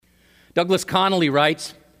Douglas Connolly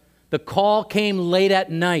writes, "The call came late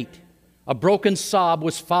at night. A broken sob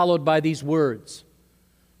was followed by these words: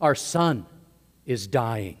 'Our son is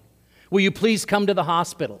dying. Will you please come to the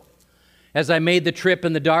hospital?' As I made the trip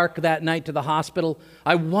in the dark that night to the hospital,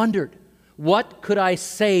 I wondered, what could I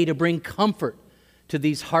say to bring comfort to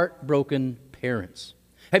these heartbroken parents?"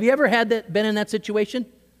 Have you ever been in that situation?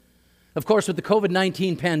 Of course, with the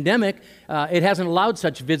COVID-19 pandemic, it hasn't allowed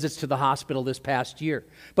such visits to the hospital this past year.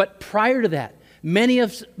 But prior to that, many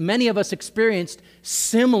of us experienced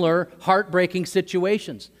similar heartbreaking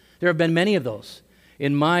situations. There have been many of those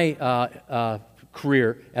in my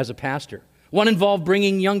career as a pastor. One involved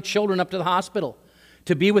bringing young children up to the hospital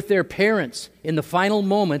to be with their parents in the final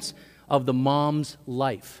moments of the mom's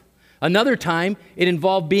life. Another time, it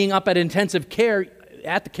involved being up at intensive care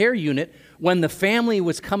at the care unit when the family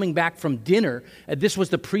was coming back from dinner. This was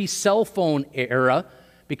the pre-cell phone era,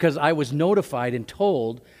 because I was notified and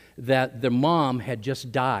told that the mom had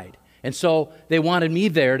just died. And so they wanted me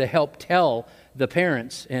there to help tell the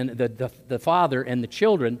parents and the father and the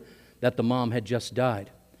children that the mom had just died.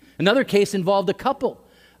 Another case involved a couple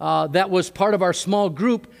that was part of our small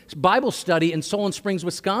group Bible study in Solon Springs,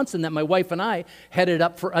 Wisconsin, that my wife and I headed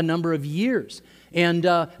up for a number of years. And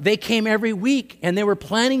they came every week, and they were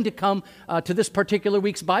planning to come to this particular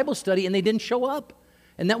week's Bible study, and they didn't show up.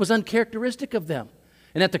 And that was uncharacteristic of them.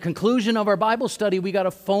 And at the conclusion of our Bible study, we got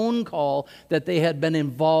a phone call that they had been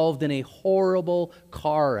involved in a horrible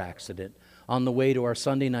car accident on the way to our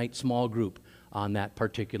Sunday night small group on that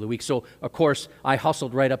particular week. So, of course, I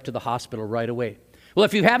hustled right up to the hospital right away. Well,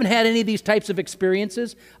 if you haven't had any of these types of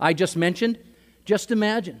experiences I just mentioned, just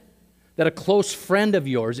imagine that a close friend of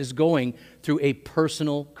yours is going through a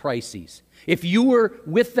personal crisis. If you were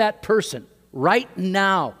with that person right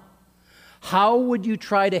now, how would you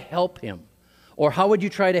try to help him? Or how would you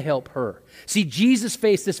try to help her? See, Jesus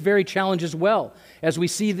faced this very challenge as well, as we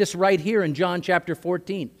see this right here in John chapter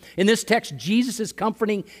 14. In this text, Jesus is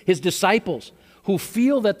comforting his disciples who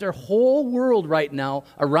feel that their whole world right now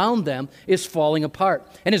around them is falling apart.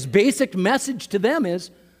 And his basic message to them is,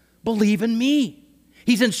 believe in me.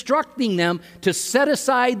 He's instructing them to set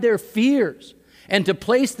aside their fears and to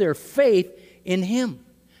place their faith in him.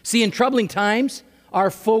 See, in troubling times, our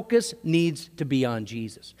focus needs to be on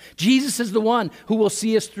Jesus. Jesus is the one who will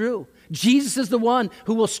see us through. Jesus is the one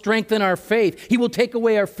who will strengthen our faith. He will take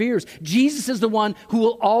away our fears. Jesus is the one who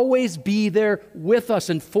will always be there with us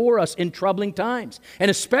and for us in troubling times, and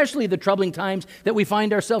especially the troubling times that we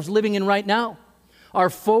find ourselves living in right now. Our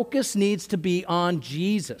focus needs to be on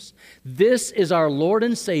Jesus. This is our Lord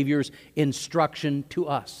and Savior's instruction to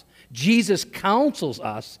us. Jesus counsels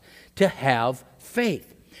us to have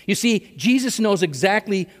faith. You see, Jesus knows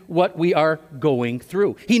exactly what we are going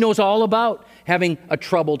through. He knows all about having a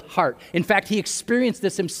troubled heart. In fact, he experienced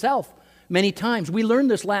this himself many times. We learned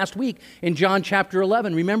this last week in John chapter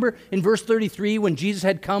 11. Remember in verse 33 when Jesus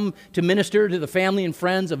had come to minister to the family and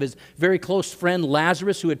friends of his very close friend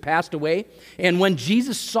Lazarus who had passed away? And when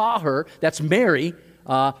Jesus saw her, that's Mary,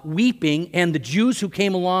 weeping, and the Jews who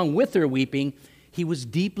came along with her weeping, he was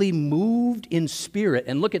deeply moved in spirit.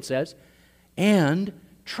 And look, it says, and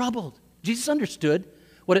troubled. Jesus understood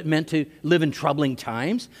what it meant to live in troubling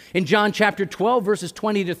times. In John chapter 12, verses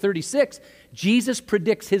 20 to 36, Jesus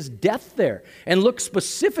predicts his death there. And look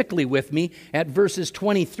specifically with me at verses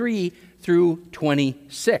 23 through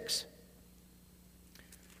 26.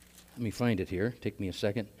 Let me find it here. Take me a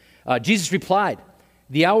second. Jesus replied,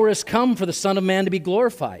 "The hour has come for the Son of Man to be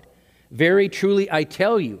glorified. Very truly I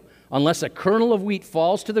tell you, unless a kernel of wheat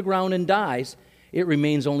falls to the ground and dies, it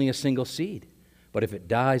remains only a single seed. But if it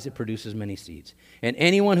dies, it produces many seeds. And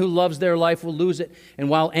anyone who loves their life will lose it, and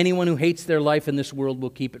while anyone who hates their life in this world will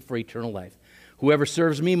keep it for eternal life. Whoever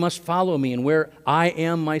serves me must follow me, and where I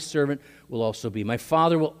am, my servant will also be. My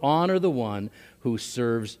Father will honor the one who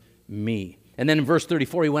serves me." And then in verse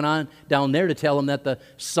 34, he went on down there to tell him that the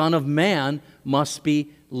Son of Man must be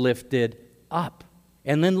lifted up.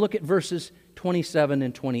 And then look at verses 27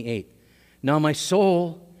 and 28. "Now my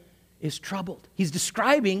soul is troubled." He's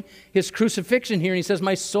describing his crucifixion here, and he says,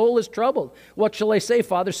 "My soul is troubled. What shall I say,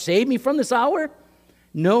 Father? Save me from this hour?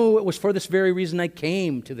 No, it was for this very reason I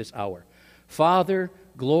came to this hour. Father,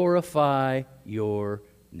 glorify your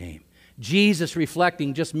name." Jesus,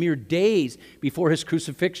 reflecting just mere days before his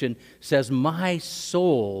crucifixion, says, "My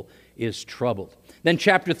soul is troubled." Then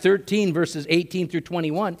chapter 13, verses 18 through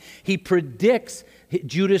 21, he predicts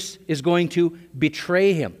Judas is going to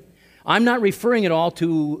betray him. "I'm not referring at all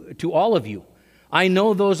to all of you. I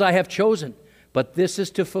know those I have chosen, but this is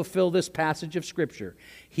to fulfill this passage of Scripture.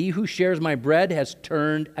 He who shares my bread has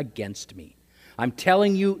turned against me. I'm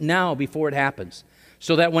telling you now before it happens,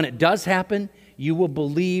 so that when it does happen, you will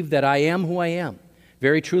believe that I am who I am.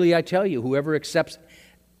 Very truly I tell you, whoever accepts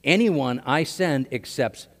anyone I send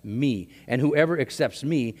accepts me, and whoever accepts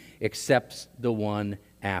me accepts the one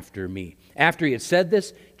after me." After he had said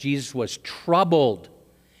this, Jesus was troubled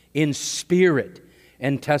in spirit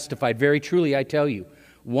and testified, "Very truly I tell you,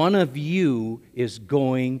 one of you is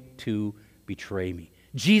going to betray me."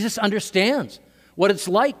 Jesus understands what it's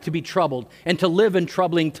like to be troubled and to live in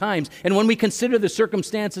troubling times. And when we consider the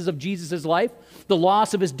circumstances of Jesus' life, the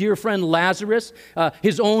loss of his dear friend Lazarus,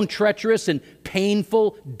 his own treacherous and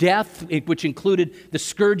painful death, which included the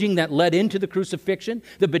scourging that led into the crucifixion,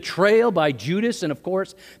 the betrayal by Judas, and of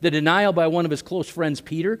course, the denial by one of his close friends,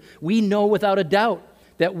 Peter, we know without a doubt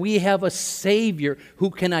that we have a Savior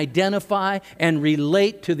who can identify and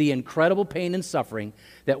relate to the incredible pain and suffering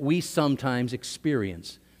that we sometimes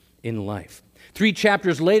experience in life. 3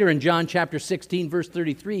 chapters later, in John chapter 16, verse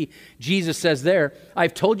 33, Jesus says there,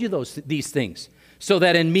 "I've told you these things, so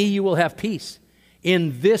that in me you will have peace.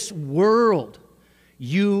 In this world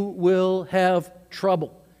you will have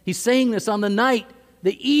trouble." He's saying this on the night,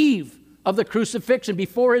 the eve of the crucifixion,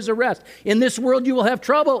 before his arrest. In this world you will have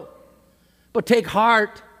trouble, but take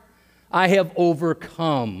heart, I have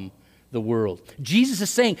overcome the world. Jesus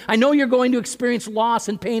is saying, I know you're going to experience loss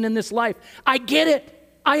and pain in this life. I get it.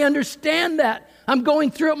 I understand that. I'm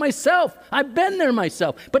going through it myself. I've been there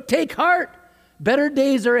myself. But take heart. Better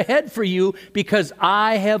days are ahead for you because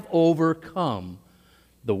I have overcome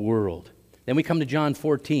the world. Then we come to John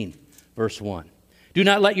 14, verse 1. "Do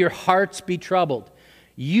not let your hearts be troubled.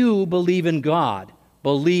 You believe in God.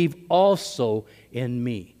 Believe also in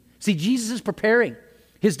me." See, Jesus is preparing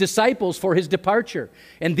his disciples for his departure.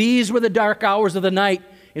 And these were the dark hours of the night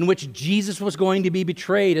in which Jesus was going to be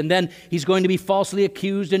betrayed, and then he's going to be falsely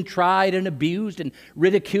accused and tried and abused and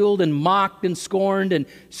ridiculed and mocked and scorned and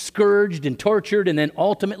scourged and tortured and then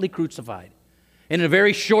ultimately crucified. And in a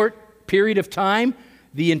very short period of time,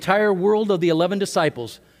 the entire world of the 11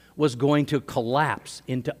 disciples was going to collapse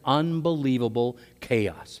into unbelievable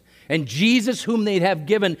chaos. And Jesus, whom they'd have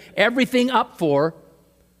given everything up for,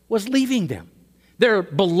 was leaving them. Their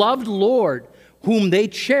beloved Lord, whom they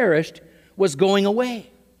cherished, was going away.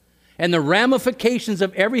 And the ramifications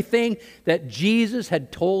of everything that Jesus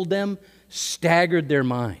had told them staggered their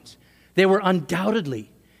minds. They were undoubtedly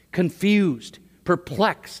confused,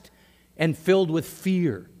 perplexed, and filled with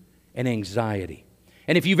fear and anxiety.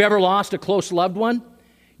 And if you've ever lost a close loved one,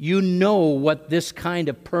 you know what this kind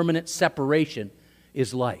of permanent separation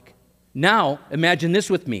is like. Now, imagine this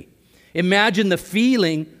with me. Imagine the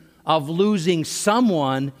feeling of losing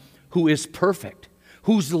someone who is perfect,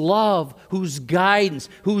 whose love, whose guidance,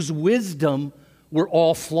 whose wisdom were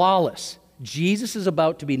all flawless. Jesus is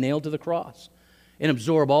about to be nailed to the cross and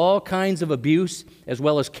absorb all kinds of abuse as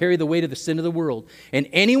well as carry the weight of the sin of the world. And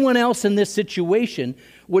anyone else in this situation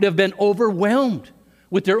would have been overwhelmed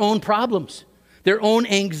with their own problems, their own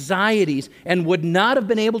anxieties, and would not have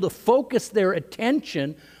been able to focus their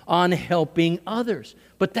attention on helping others.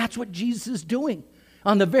 But that's what Jesus is doing.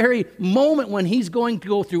 On the very moment when he's going to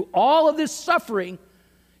go through all of this suffering,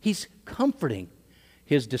 he's comforting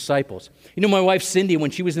his disciples. You know, my wife Cindy, when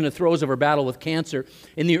she was in the throes of her battle with cancer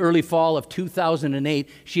in the early fall of 2008,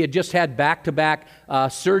 she had just had back-to-back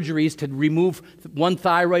surgeries to remove one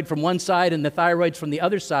thyroid from one side and the thyroids from the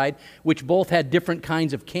other side, which both had different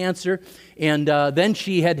kinds of cancer. And then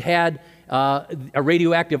she had had a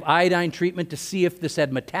radioactive iodine treatment to see if this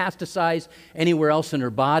had metastasized anywhere else in her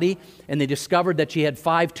body. And they discovered that she had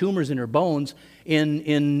 5 tumors in her bones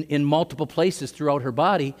in multiple places throughout her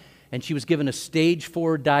body. And she was given a stage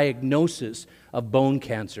 4 diagnosis of bone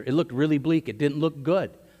cancer. It looked really bleak. It didn't look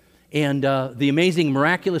good. And the amazing,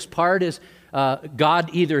 miraculous part is God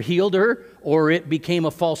either healed her or it became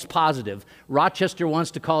a false positive. Rochester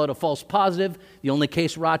wants to call it a false positive, the only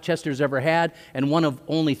case Rochester's ever had, and one of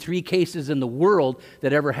only 3 cases in the world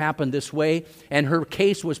that ever happened this way. And her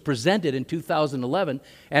case was presented in 2011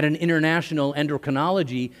 at an international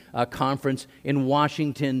endocrinology conference in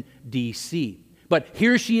Washington, D.C. But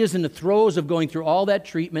here she is in the throes of going through all that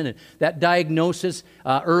treatment and that diagnosis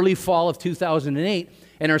early fall of 2008,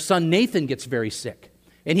 and her son Nathan gets very sick.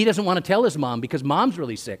 And he doesn't want to tell his mom because mom's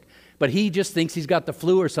really sick, but he just thinks he's got the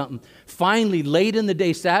flu or something. Finally, late in the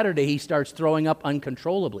day Saturday, he starts throwing up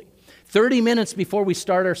uncontrollably. 30 minutes before we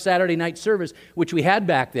start our Saturday night service, which we had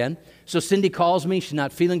back then, so Cindy calls me. She's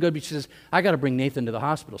not feeling good, but she says, I got to bring Nathan to the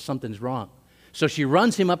hospital. Something's wrong. So she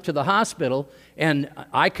runs him up to the hospital, and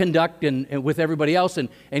I conduct and with everybody else and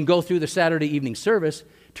go through the Saturday evening service.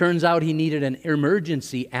 Turns out he needed an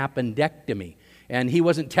emergency appendectomy. And he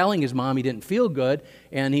wasn't telling his mom he didn't feel good,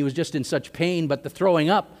 and he was just in such pain, but the throwing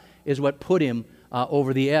up is what put him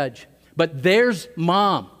over the edge. But there's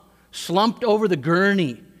Mom, slumped over the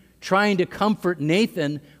gurney, trying to comfort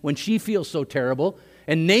Nathan when she feels so terrible.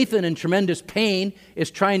 And Nathan, in tremendous pain,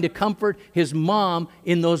 is trying to comfort his mom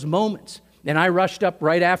in those moments. And I rushed up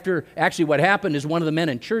right after. Actually, what happened is one of the men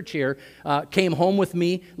in church here came home with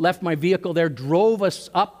me, left my vehicle there, drove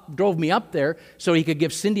me up there so he could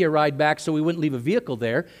give Cindy a ride back so we wouldn't leave a vehicle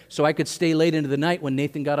there, so I could stay late into the night when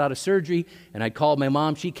Nathan got out of surgery. And I called my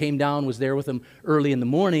mom. She came down, was there with him early in the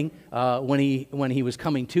morning when he was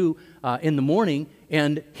coming to in the morning.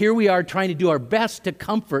 And here we are trying to do our best to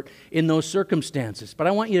comfort in those circumstances. But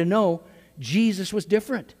I want you to know, Jesus was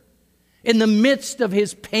different. In the midst of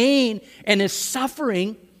his pain and his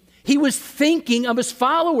suffering, he was thinking of his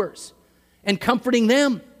followers and comforting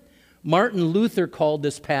them. Martin Luther called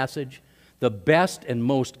this passage the best and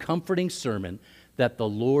most comforting sermon that the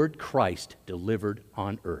Lord Christ delivered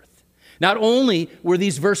on earth. Not only were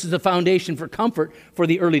these verses the foundation for comfort for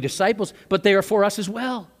the early disciples, but they are for us as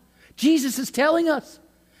well. Jesus is telling us,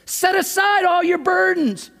 set aside all your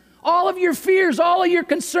burdens, all of your fears, all of your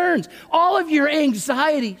concerns, all of your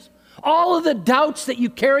anxieties, all of the doubts that you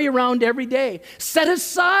carry around every day. Set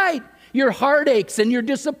aside your heartaches and your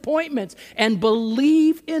disappointments and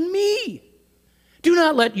believe in me. Do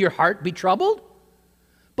not let your heart be troubled.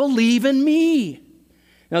 Believe in me.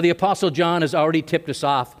 Now, the Apostle John has already tipped us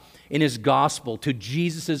off in his gospel to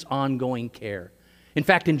Jesus' ongoing care. In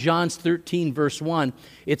fact, in John 13, verse 1,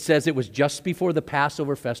 it says it was just before the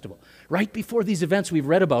Passover festival, right before these events we've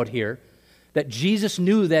read about here, that Jesus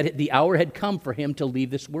knew that the hour had come for him to leave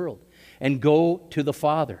this world and go to the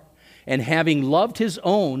Father. And having loved his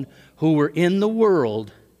own who were in the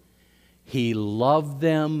world, he loved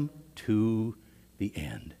them to the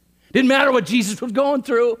end. Didn't matter what Jesus was going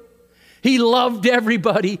through. He loved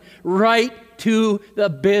everybody right to the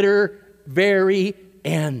bitter very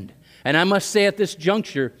end. And I must say at this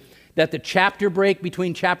juncture that the chapter break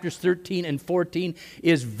between chapters 13 and 14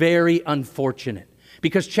 is very unfortunate,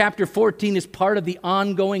 because chapter 14 is part of the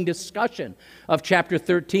ongoing discussion of chapter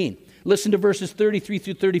 13. Listen to verses 33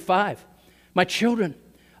 through 35. My children,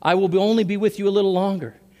 I will only be with you a little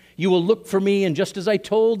longer. You will look for me, and just as I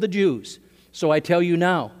told the Jews, so I tell you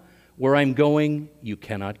now, where I'm going, you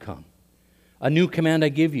cannot come. A new command I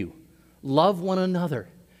give you, love one another.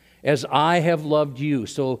 As I have loved you,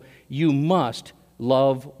 so you must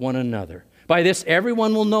love one another. By this,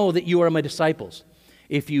 everyone will know that you are my disciples,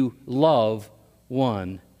 if you love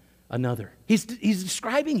one another. He's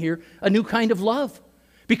describing here a new kind of love,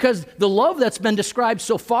 because the love that's been described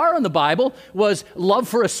so far in the Bible was love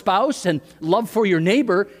for a spouse, and love for your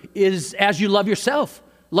neighbor is as you love yourself.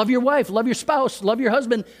 Love your wife, love your spouse, love your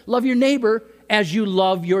husband, love your neighbor as you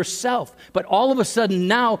love yourself. But all of a sudden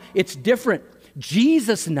now it's different.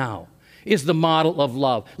 Jesus now is the model of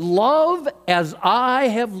love. Love as I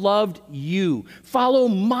have loved you. Follow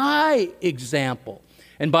my example.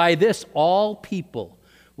 And by this, all people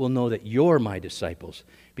will know that you're my disciples,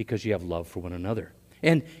 because you have love for one another.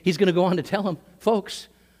 And he's going to go on to tell them, folks,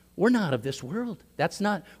 we're not of this world. That's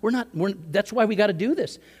why we got to do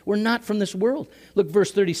this. We're not from this world. Look,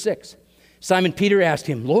 verse 36. Simon Peter asked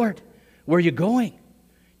him, Lord, where are you going?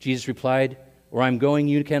 Jesus replied, where I'm going,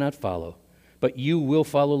 you cannot follow, but you will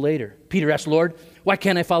follow later. Peter asked, Lord, why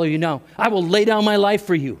can't I follow you now? I will lay down my life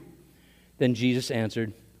for you. Then Jesus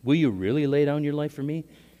answered, will you really lay down your life for me?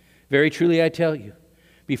 Very truly I tell you,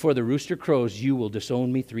 before the rooster crows, you will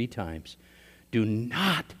disown me 3 times. Do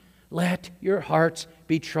not let your hearts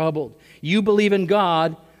be troubled. You believe in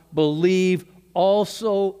God, believe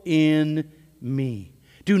also in me.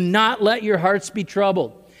 Do not let your hearts be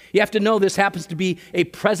troubled. You have to know this happens to be a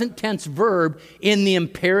present tense verb in the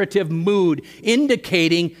imperative mood,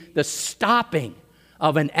 indicating the stopping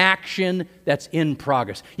of an action that's in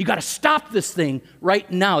progress. You got to stop this thing right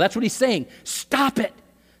now. That's what he's saying. Stop it.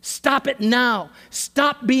 Stop it now.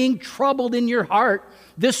 Stop being troubled in your heart.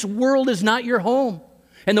 This world is not your home.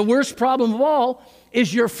 And the worst problem of all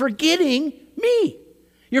is you're forgetting me.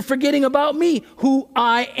 You're forgetting about me, who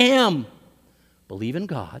I am. Believe in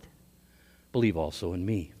God. Believe also in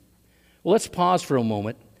me. Well, let's pause for a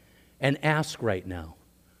moment and ask right now,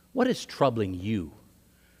 what is troubling you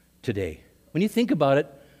today? When you think about it,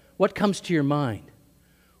 what comes to your mind?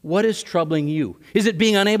 What is troubling you? Is it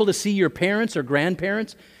being unable to see your parents or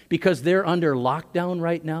grandparents because they're under lockdown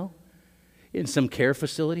right now in some care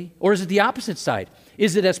facility? Or is it the opposite side?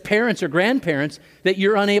 Is it as parents or grandparents that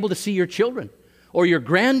you're unable to see your children or your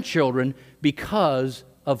grandchildren because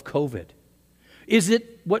of COVID? Is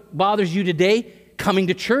it what bothers you today, coming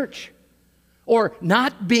to church? Or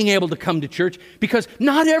not being able to come to church because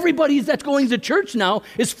not everybody that's going to church now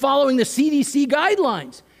is following the CDC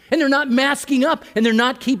guidelines. And they're not masking up, and they're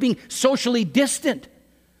not keeping socially distant.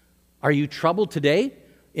 Are you troubled today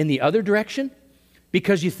in the other direction?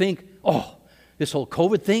 Because you think, oh, this whole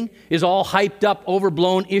COVID thing is all hyped up,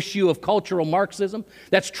 overblown issue of cultural Marxism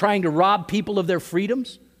that's trying to rob people of their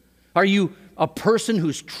freedoms? Are you a person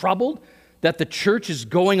who's troubled that the church is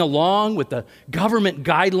going along with the government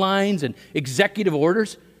guidelines and executive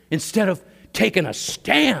orders instead of taking a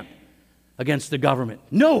stand against the government?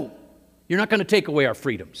 No, you're not going to take away our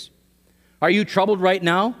freedoms. Are you troubled right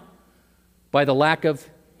now by the lack of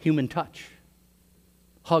human touch?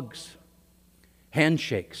 Hugs,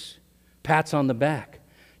 handshakes, pats on the back,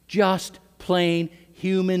 just plain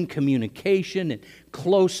human communication and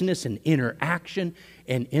closeness and interaction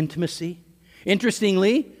and intimacy.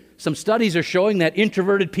 Interestingly, some studies are showing that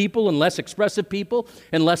introverted people and less expressive people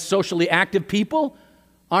and less socially active people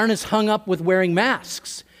aren't as hung up with wearing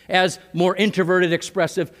masks as more introverted,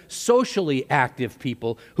 expressive, socially active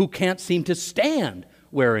people who can't seem to stand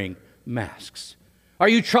wearing masks. Are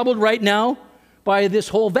you troubled right now by this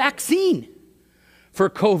whole vaccine for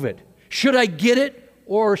COVID? Should I get it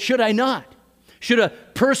or should I not? Should a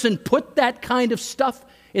person put that kind of stuff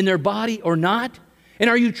in their body or not? And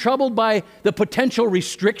are you troubled by the potential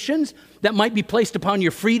restrictions that might be placed upon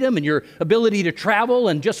your freedom and your ability to travel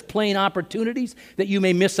and just plain opportunities that you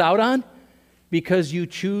may miss out on because you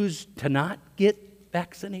choose to not get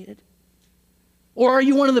vaccinated? Or are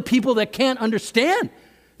you one of the people that can't understand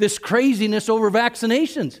this craziness over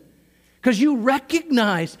vaccinations? Because you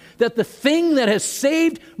recognize that the thing that has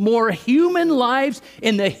saved more human lives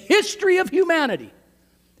in the history of humanity,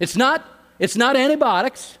 it's not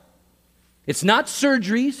antibiotics, it's not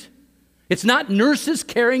surgeries, it's not nurses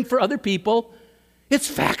caring for other people, it's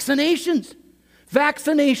vaccinations.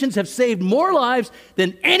 Vaccinations have saved more lives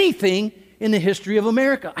than anything in the history of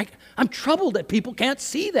America. I'm troubled that people can't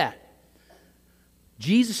see that.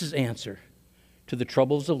 Jesus' answer to the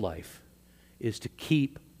troubles of life is to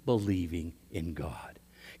keep believing in God.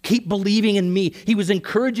 Keep believing in me. He was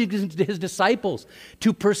encouraging his disciples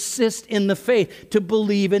to persist in the faith, to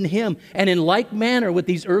believe in him. And in like manner with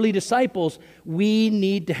these early disciples, we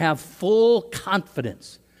need to have full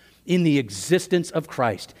confidence in the existence of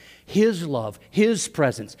Christ, his love, his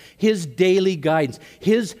presence, his daily guidance,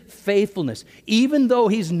 his faithfulness, even though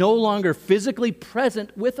he's no longer physically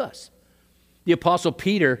present with us. The Apostle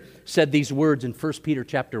Peter said these words in 1 Peter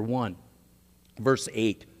chapter 1, verse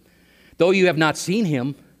 8. Though you have not seen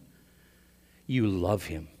him, you love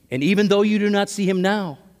him. And even though you do not see him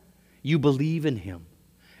now, you believe in him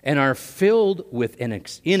and are filled with an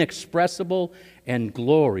inexpressible and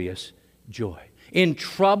glorious joy. In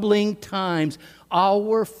troubling times,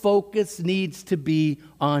 our focus needs to be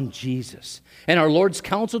on Jesus. And our Lord's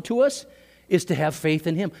counsel to us is to have faith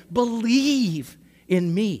in him. Believe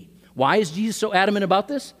in me. Why is Jesus so adamant about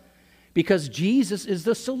this? Because Jesus is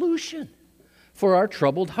the solution for our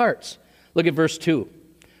troubled hearts. Look at verse 2.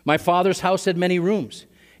 My Father's house had many rooms.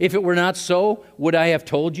 If it were not so, would I have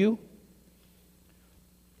told you?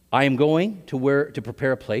 I am going to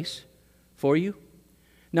prepare a place for you.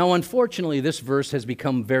 Now, unfortunately, this verse has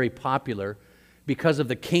become very popular because of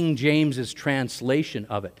the King James's translation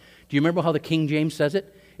of it. Do you remember how the King James says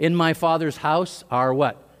it? In my Father's house are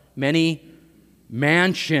what? Many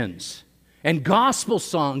mansions. And gospel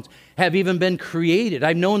songs have even been created.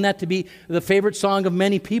 I've known that to be the favorite song of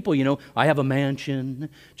many people. You know, I have a mansion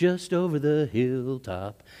just over the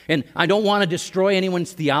hilltop. And I don't want to destroy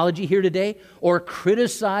anyone's theology here today or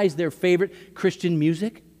criticize their favorite Christian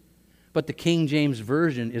music, but the King James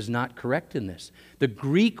Version is not correct in this. The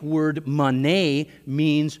Greek word mane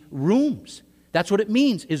means rooms. That's what it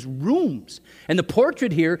means, is rooms. And the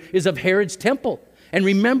portrait here is of Herod's temple. And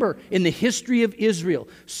remember, in the history of Israel,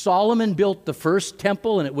 Solomon built the first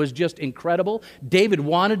temple, and it was just incredible. David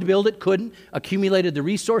wanted to build it, couldn't, accumulated the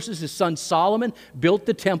resources. His son Solomon built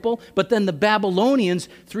the temple, but then the Babylonians,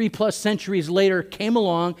 3+ centuries later, came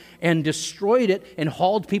along and destroyed it and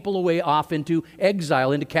hauled people away off into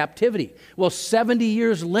exile, into captivity. Well, 70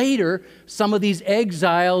 years later, some of these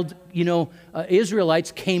exiled,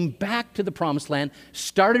 Israelites came back to the Promised Land,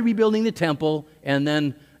 started rebuilding the temple, and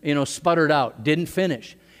then sputtered out, didn't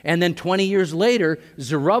finish. And then 20 years later,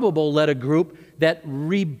 Zerubbabel led a group that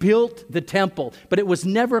rebuilt the temple, but it was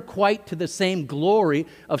never quite to the same glory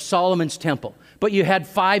of Solomon's temple. But you had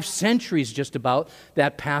 5 centuries just about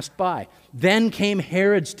that passed by. Then came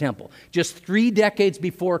Herod's temple, just 3 decades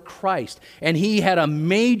before Christ, and he had a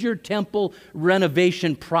major temple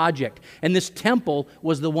renovation project. And this temple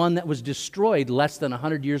was the one that was destroyed less than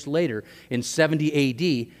 100 years later in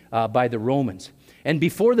 70 AD by the Romans. And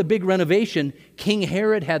before the big renovation, King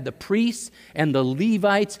Herod had the priests and the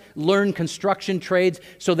Levites learn construction trades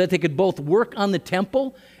so that they could both work on the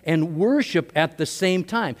temple and worship at the same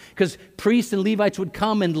time. Because priests and Levites would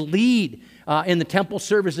come and lead in the temple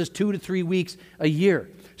services 2 to 3 weeks a year.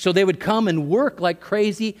 So they would come and work like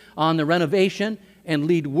crazy on the renovation and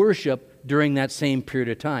lead worship during that same period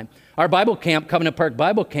of time. Our Bible camp, Covenant Park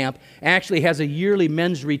Bible Camp, actually has a yearly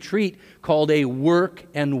men's retreat called a work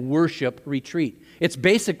and worship retreat. It's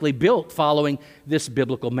basically built following this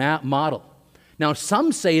biblical model. Now,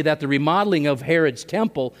 some say that the remodeling of Herod's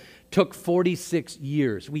temple took 46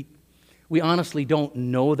 years. We honestly don't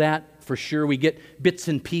know that for sure. We get bits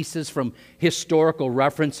and pieces from historical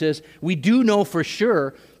references. We do know for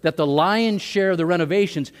sure that the lion's share of the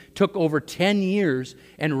renovations took over 10 years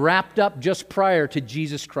and wrapped up just prior to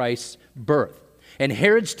Jesus Christ's birth. And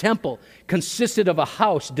Herod's temple consisted of a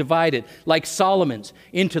house divided, like Solomon's,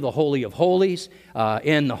 into the Holy of Holies.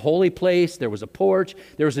 In the holy place, there was a porch.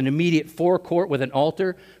 There was an immediate forecourt with an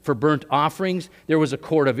altar for burnt offerings. There was a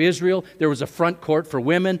court of Israel. There was a front court for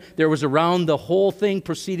women. There was around the whole thing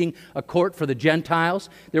proceeding a court for the Gentiles.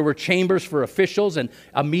 There were chambers for officials and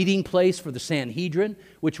a meeting place for the Sanhedrin,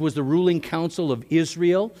 which was the ruling council of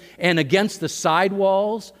Israel. And against the side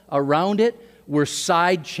walls around it were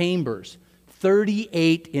side chambers,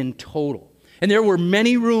 38 in total. And there were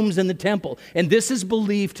many rooms in the temple. And this is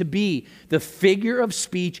believed to be the figure of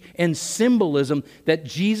speech and symbolism that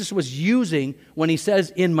Jesus was using when he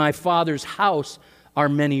says, "In my Father's house are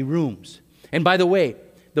many rooms." And by the way,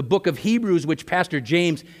 the book of Hebrews, which Pastor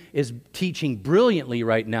James is teaching brilliantly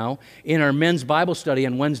right now in our men's Bible study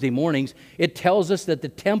on Wednesday mornings, it tells us that the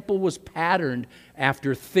temple was patterned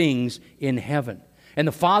after things in heaven. And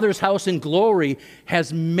the Father's house in glory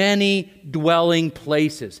has many dwelling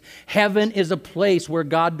places. Heaven is a place where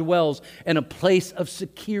God dwells and a place of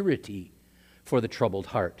security for the troubled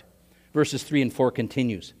heart. Verses 3 and 4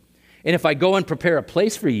 continues. "And if I go and prepare a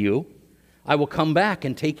place for you, I will come back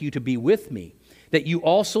and take you to be with me, that you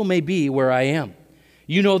also may be where I am.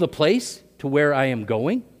 You know the place to where I am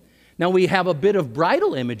going." Now we have a bit of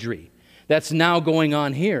bridal imagery that's now going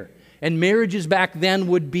on here. And marriages back then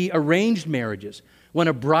would be arranged marriages, when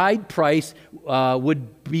a bride price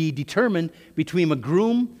would be determined between a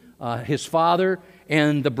groom, his father,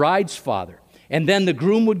 and the bride's father. And then the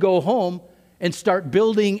groom would go home and start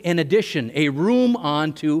building an addition, a room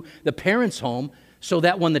onto the parents' home, so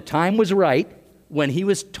that when the time was right, when he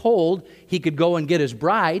was told he could go and get his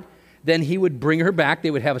bride, then he would bring her back.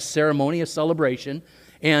 They would have a ceremony, a celebration,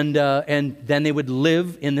 and then they would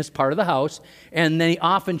live in this part of the house. And they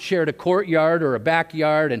often shared a courtyard or a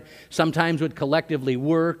backyard, and sometimes would collectively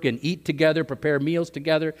work and eat together, prepare meals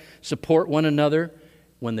together, support one another.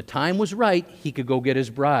 When the time was right, he could go get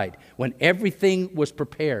his bride, when everything was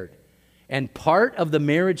prepared. And part of the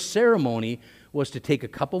marriage ceremony was to take a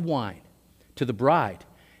cup of wine to the bride,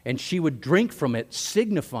 and she would drink from it,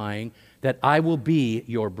 signifying that I will be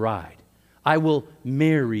your bride. I will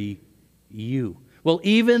marry you. Well,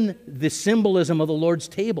 even the symbolism of the Lord's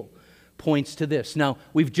table points to this. Now,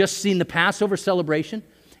 we've just seen the Passover celebration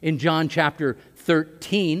in John chapter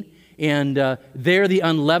 13, and there the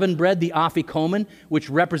unleavened bread, the afikomen,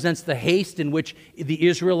 which represents the haste in which the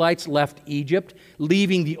Israelites left Egypt,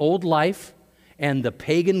 leaving the old life and the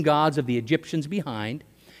pagan gods of the Egyptians behind.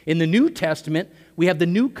 In the New Testament, we have the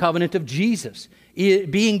new covenant of Jesus,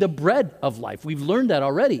 being the bread of life. We've learned that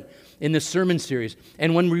already in this sermon series.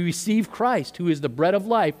 And when we receive Christ, who is the bread of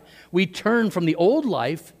life, we turn from the old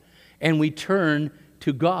life and we turn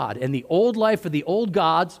to God. And the old life of the old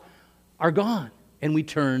gods are gone, and we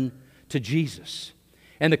turn to Jesus.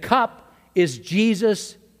 And the cup is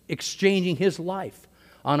Jesus exchanging his life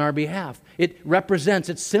on our behalf. It represents,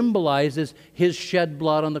 it symbolizes his shed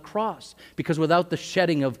blood on the cross, because without the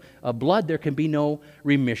shedding of blood, there can be no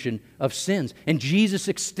remission of sins. And Jesus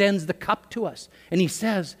extends the cup to us, and he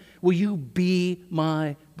says, "Will you be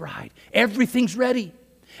my bride? Everything's ready.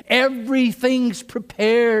 Everything's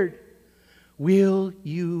prepared. Will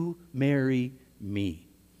you marry me?"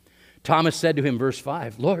 Thomas said to him, verse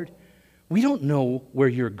 5, "Lord, we don't know where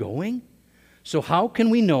you're going, so how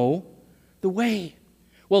can we know the way?"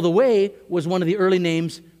 Well, the way was one of the early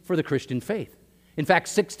names for the Christian faith. In fact,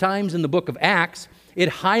 6 times in the book of Acts, it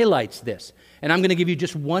highlights this. And I'm going to give you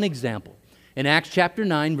just one example. In Acts chapter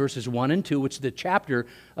 9, verses 1 and 2, which is the chapter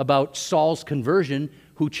about Saul's conversion,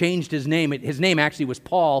 who changed his name. His name actually was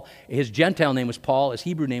Paul. His Gentile name was Paul. His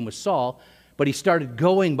Hebrew name was Saul. But he started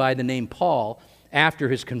going by the name Paul after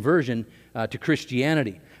his conversion to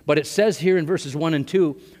Christianity. But it says here in verses 1 and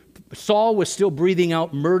 2, Saul was still breathing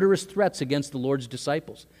out murderous threats against the Lord's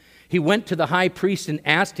disciples. He went to the high priest and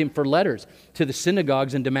asked him for letters to the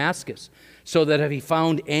synagogues in Damascus, so that if he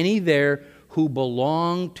found any there who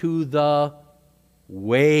belonged to the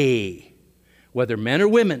way, whether men or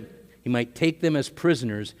women, he might take them as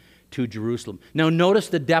prisoners to Jerusalem. Now notice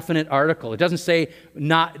the definite article. It doesn't say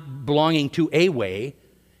not belonging to a way.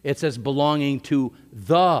 It says belonging to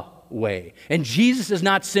the way. And Jesus is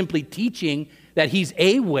not simply teaching that he's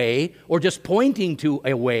a way or just pointing to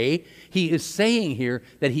a way. He is saying here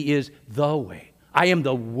that he is the way. I am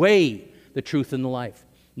the way, the truth, and the life.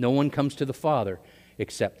 No one comes to the Father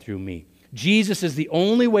except through me. Jesus is the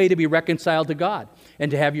only way to be reconciled to God and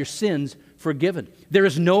to have your sins forgiven. There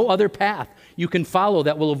is no other path you can follow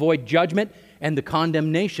that will avoid judgment and the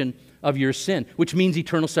condemnation of your sin, which means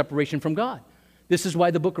eternal separation from God. This is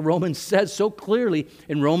why the book of Romans says so clearly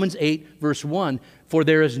in Romans 8, verse 1, "For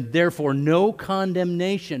there is therefore no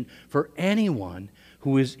condemnation for anyone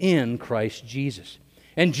who is in Christ Jesus."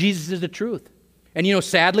 And Jesus is the truth. And you know,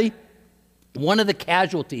 sadly, one of the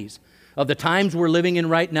casualties of the times we're living in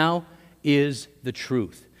right now is the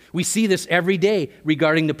truth. We see this every day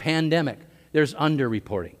regarding the pandemic. There's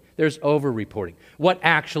underreporting. There's overreporting. What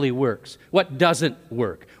actually works? What doesn't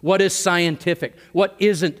work? What is scientific? What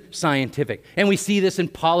isn't scientific? And we see this in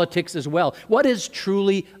politics as well. What is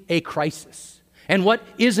truly a crisis? And what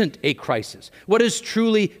isn't a crisis? What is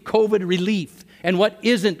truly COVID relief? And what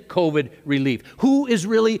isn't COVID relief? Who is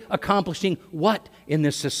really accomplishing what in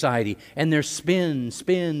this society? And there's spin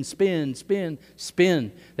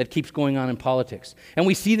that keeps going on in politics. And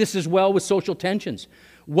we see this as well with social tensions.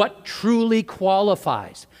 What truly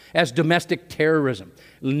qualifies as domestic terrorism?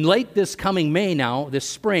 Late this coming May now, this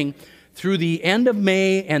spring, through the end of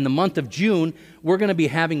May and the month of June, we're going to be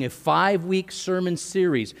having a 5-week sermon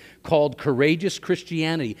series called Courageous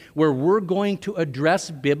Christianity, where we're going to address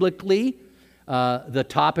biblically the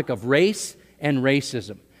topic of race and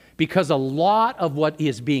racism. Because a lot of what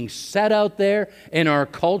is being said out there in our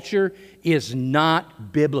culture is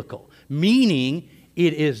not biblical, meaning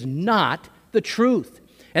it is not the truth.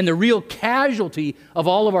 And the real casualty of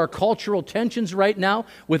all of our cultural tensions right now,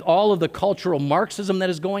 with all of the cultural Marxism that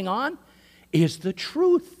is going on, is the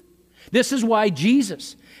truth. This is why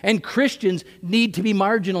Jesus and Christians need to be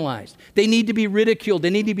marginalized. They need to be ridiculed. They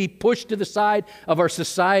need to be pushed to the side of our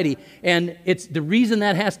society. And it's the reason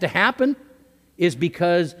that has to happen is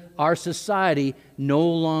because our society no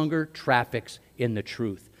longer traffics in the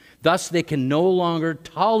truth. Thus, they can no longer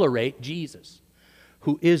tolerate Jesus,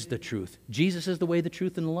 who is the truth. Jesus is the way, the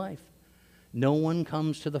truth, and the life. No one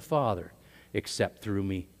comes to the Father except through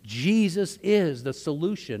me. Jesus is the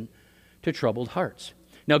solution to troubled hearts.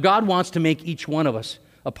 Now, God wants to make each one of us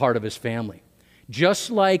a part of his family. Just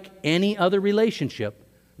like any other relationship,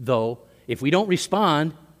 though, if we don't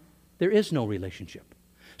respond, there is no relationship.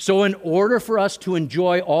 So in order for us to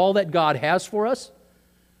enjoy all that God has for us,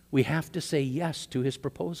 we have to say yes to his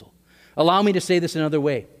proposal. Allow me to say this another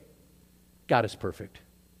way. God is perfect,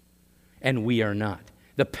 and we are not.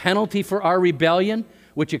 The penalty for our rebellion,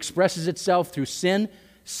 which expresses itself through sin,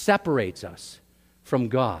 separates us from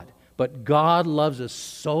God. But God loves us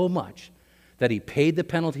so much that he paid the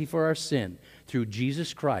penalty for our sin through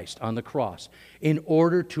Jesus Christ on the cross in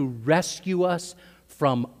order to rescue us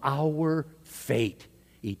from our fate,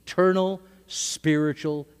 eternal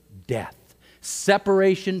spiritual death,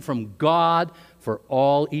 separation from God for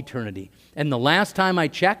all eternity. And the last time I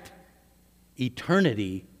checked,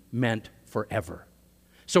 eternity meant forever.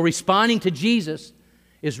 So responding to Jesus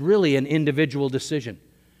is really an individual decision.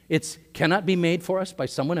 It cannot be made for us by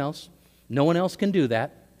someone else. No one else can do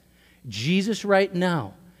that. Jesus right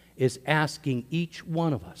now is asking each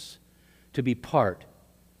one of us to be part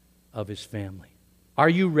of his family. Are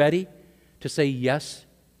you ready to say yes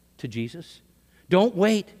to Jesus? Don't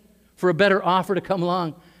wait for a better offer to come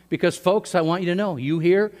along. Because, folks, I want you to know, you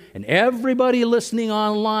here and everybody listening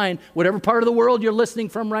online, whatever part of the world you're listening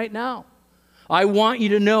from right now, I want you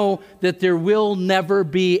to know that there will never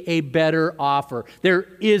be a better offer. There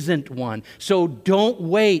isn't one. So don't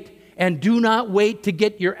wait, and do not wait to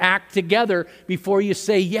get your act together before you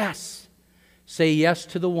say yes. Say yes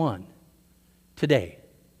to the one today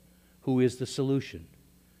who is the solution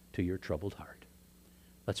to your troubled heart.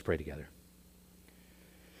 Let's pray together.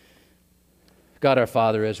 God our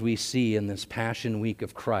Father, as we see in this Passion Week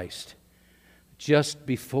of Christ, just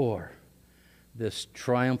before this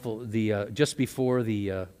triumphal, just before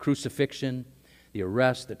the crucifixion, the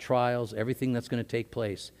arrest, the trials, everything that's going to take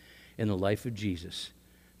place in the life of Jesus,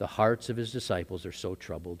 the hearts of his disciples are so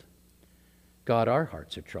troubled. God, our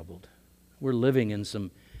hearts are troubled. We're living in some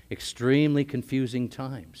extremely confusing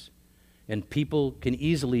times, and people can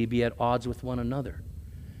easily be at odds with one another.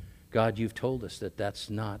 God, you've told us that that's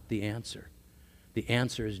not the answer. The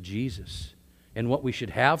answer is Jesus. And what we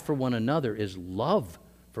should have for one another is love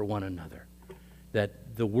for one another.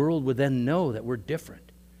 That the world would then know that we're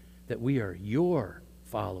different, that we are your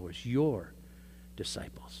followers, your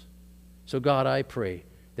disciples. So God, I pray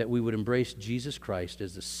that we would embrace Jesus Christ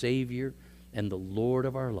as the Savior and the Lord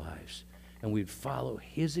of our lives, and we'd follow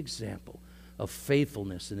his example of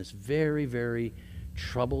faithfulness in this very, very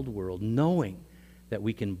troubled world, knowing that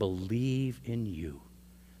we can believe in you.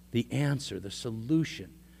 The answer, the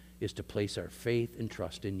solution, is to place our faith and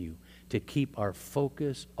trust in you, to keep our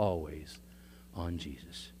focus always on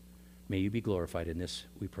Jesus. May you be glorified in this,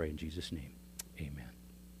 we pray in Jesus' name. Amen.